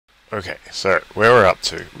Okay, so where we're up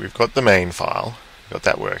to, we've got the main file, got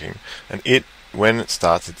that working, and when it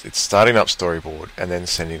starts, it's starting up Storyboard and then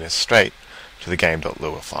sending us straight to the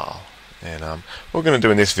game.lua file. And what we're going to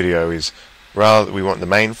do in this video is, we want the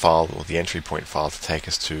main file or the entry point file to take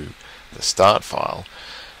us to the start file,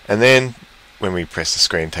 and then when we press the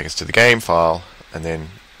screen, take us to the game file, and then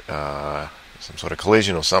some sort of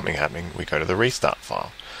collision or something happening, we go to the restart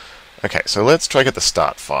file. Okay, so let's try to get the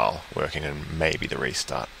start file working and maybe the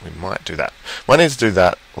restart. We might do that. Might need to do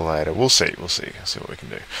that later. We'll see. I'll see what we can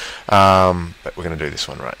do. But we're going to do this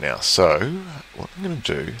one right now. So what I'm going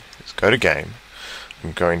to do is go to game.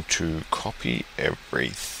 I'm going to copy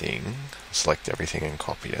everything, select everything and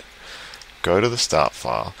copy it. Go to the start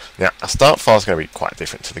file. Now, a start file is going to be quite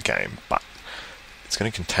different to the game, but it's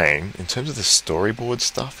going to contain, in terms of the storyboard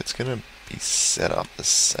stuff, it's going to be set up the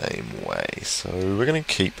same way. So we're going to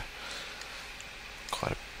keep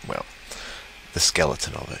the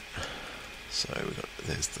skeleton of it. So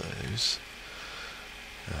there's those.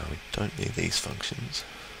 We don't need these functions.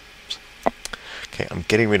 Okay, I'm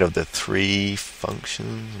getting rid of the 3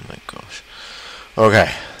 functions. Oh my gosh. Okay,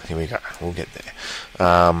 here we go. We'll get there.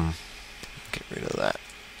 Get rid of that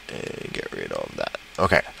and get rid of that.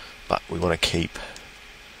 Okay, but we want to keep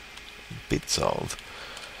bits of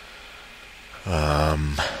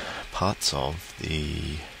parts of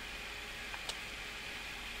the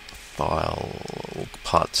file,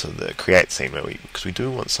 parts of the create scene because we do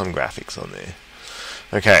want some graphics on there.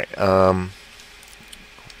 Okay, I'm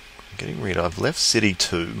getting rid of, I've left city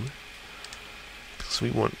 2 because we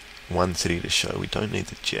want one city to show. We don't need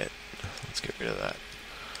the jet. Let's get rid of that.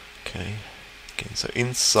 Okay, again, so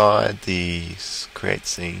inside the create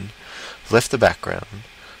scene, I've left the background,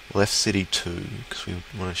 left city 2 because we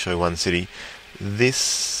want to show one city.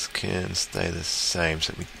 This can stay the same,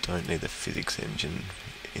 so we don't need the physics engine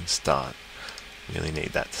in start. We only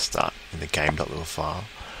need that to start in the game.lua file.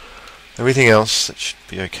 Everything else, it should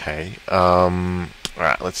be okay.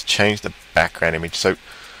 Alright, let's change the background image. So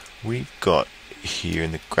we've got here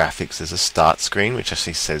in the graphics, there's a start screen which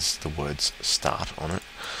actually says the words start on it.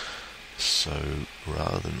 So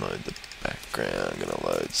rather than load the background, I'm going to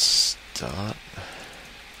load start.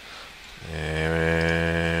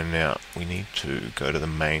 And now we need to go to the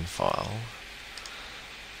main file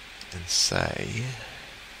and say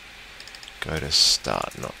go to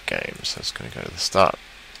start, not game. So it's going to go to the start.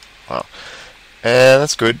 Wow. And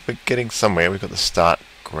that's good. We're getting somewhere. We've got the start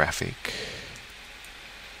graphic.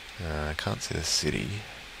 I can't see the city.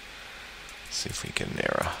 Let's see if we get an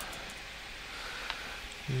error.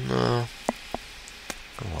 No.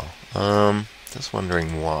 Oh well. Just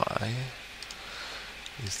wondering why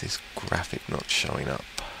is this graphic not showing up?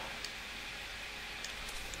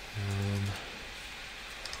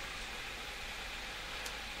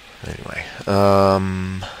 Anyway,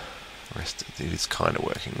 rest of it is kind of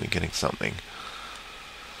working. We're getting something.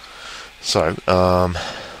 So,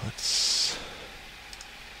 let's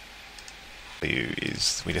do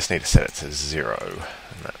is we just need to set it to 0,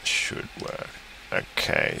 and that should work.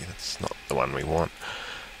 Okay, that's not the one we want.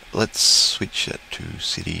 Let's switch it to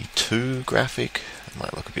city 2 graphic. It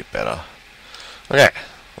might look a bit better. Okay,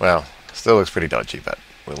 well, still looks pretty dodgy, but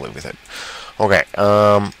we'll live with it. Okay,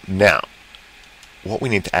 now what we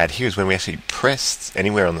need to add here is when we actually press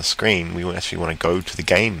anywhere on the screen, we actually want to go to the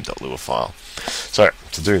game.lua file. So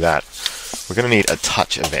to do that, we're going to need a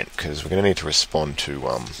touch event because we're going to need to respond to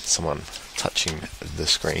someone touching the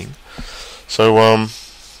screen. So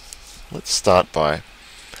let's start by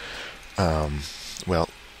well,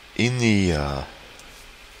 in the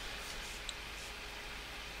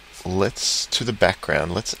to the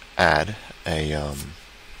background, let's add a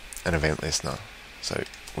an event listener. So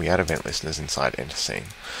we add event listeners inside enter scene.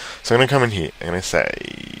 So I'm going to come in here, I'm going to say,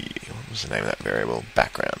 what was the name of that variable?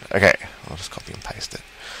 Background. Okay, I'll just copy and paste it.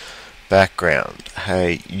 Background.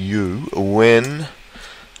 Hey, you, when,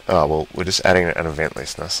 oh, well, we're just adding an event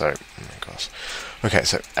listener, so, oh my gosh. Okay,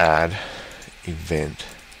 so add event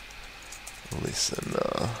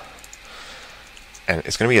listener. And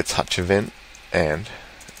it's going to be a touch event, and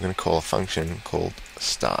I'm going to call a function called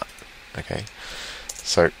start. Okay,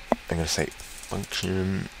 so I'm going to say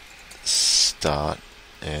function start,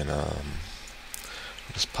 and I'll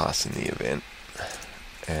just pass in the event,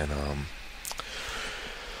 and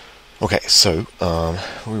okay, so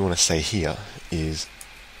what we want to say here is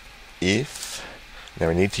if, now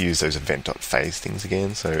we need to use those event.phase things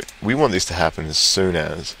again, so we want this to happen as soon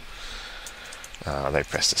as they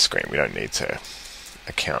press the screen. We don't need to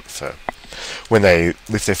account for when they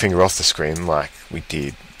lift their finger off the screen like we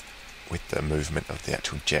did with the movement of the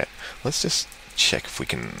actual jet. Let's just check if we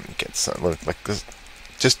can get some, like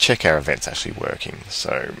just check our events actually working.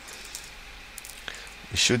 So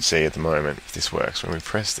we should see at the moment if this works when we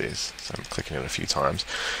press this. So I'm clicking it a few times,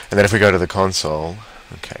 and then if we go to the console,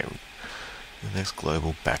 okay, the next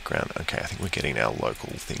global background. Okay, I think we're getting our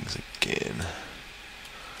local things again.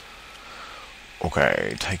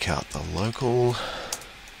 Okay, take out the local.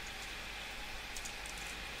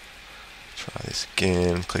 Try this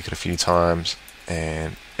again, click it a few times,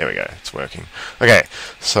 and there we go, it's working. Okay,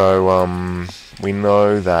 so we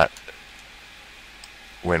know that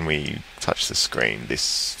when we touch the screen,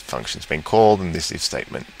 this function's been called and this if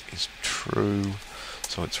statement is true,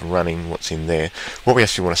 so it's running what's in there. What we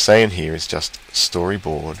actually want to say in here is just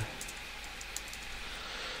storyboard.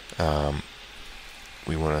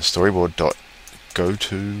 We want a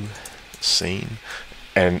storyboard.goTo scene,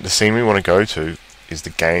 and the scene we want to go to is the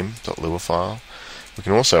game.lua file. We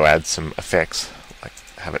can also add some effects, like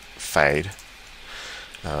have it fade.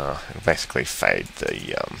 It'll basically fade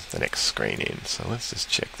the next screen in. So let's just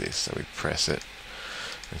check this. So we press it.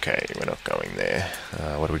 Okay, we're not going there.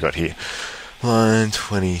 What do we got here? Line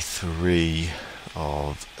 23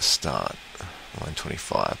 of start. Line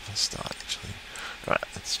 25 of start, actually. Right,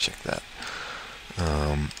 let's check that.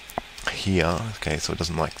 Here, okay, so it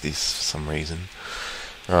doesn't like this for some reason.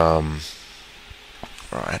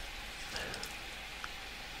 Right.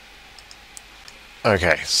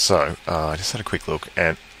 Okay, so I just had a quick look,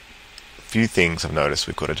 and a few things I've noticed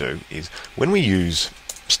we've got to do is when we use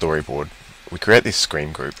Storyboard, we create this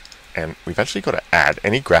screen group, and we've actually got to add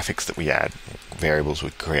any graphics that we add, variables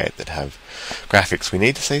we create that have graphics. We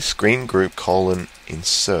need to say screen group :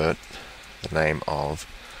 insert the name of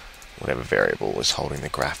whatever variable is holding the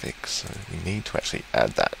graphics. So we need to actually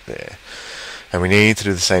add that there. And we need to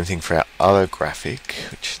do the same thing for our other graphic,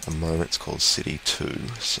 which at the moment is called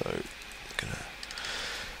City2. So we're going to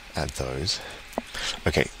add those.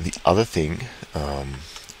 Okay, the other thing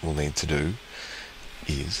we'll need to do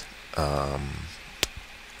is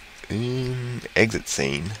in exit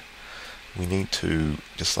scene, we need to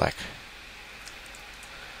just like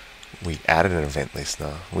we added an event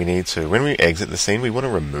listener. We need to, when we exit the scene, we want to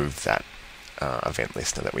remove that event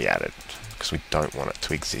listener that we added because we don't want it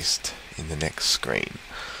to exist in the next screen.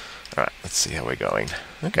 Alright, let's see how we're going.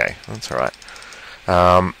 Okay, that's alright.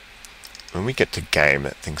 When we get to game,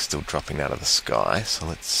 that thing's still dropping out of the sky, so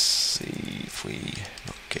let's see if we're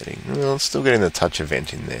not getting... Well, it's still getting the touch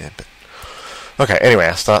event in there, but... Okay, anyway,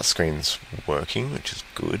 our start screen's working, which is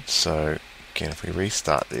good, so... Again, if we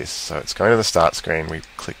restart this, so it's going to the start screen, we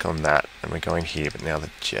click on that, and we're going here, but now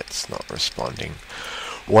the jet's not responding.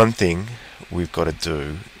 One thing we've got to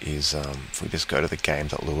do is, if we just go to the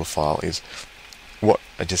game.lua file, is what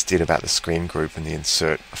I just did about the screen group and the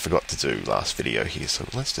insert, I forgot to do last video here, so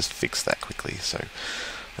let's just fix that quickly. So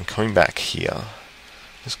I'm coming back here,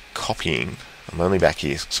 just copying, I'm only back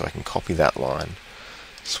here so I can copy that line,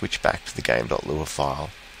 switch back to the game.lua file,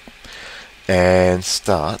 and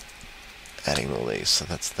start adding all these. So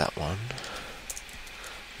that's that one.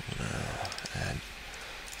 Add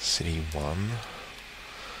city 1.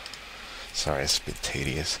 Sorry, it's a bit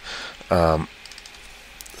tedious.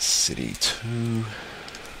 City 2.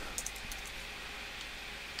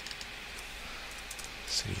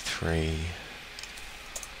 City 3.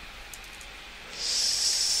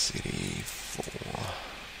 City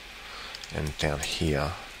 4. And down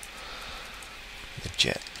here, the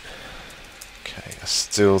jet. Okay, I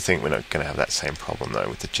still think we're not going to have that same problem though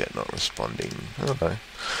with the jet not responding. Oh no,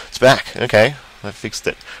 it's back. Okay, I fixed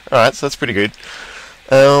it. Alright, so that's pretty good.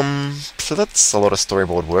 So that's a lot of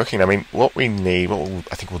storyboard working. I mean, what we need,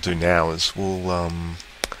 I think we'll do now is we'll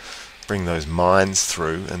bring those mines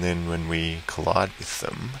through, and then when we collide with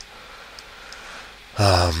them,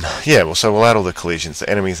 yeah, well, so we'll add all the collisions, the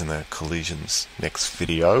enemies and the collisions next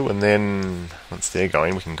video, and then once they're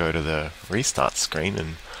going, we can go to the restart screen,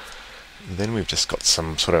 and then we've just got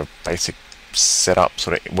some sort of basic setup,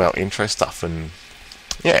 sort of, well, intro stuff, and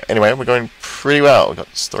yeah, anyway, we're going pretty well. We've got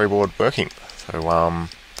storyboard working. So,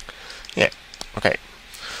 yeah, okay.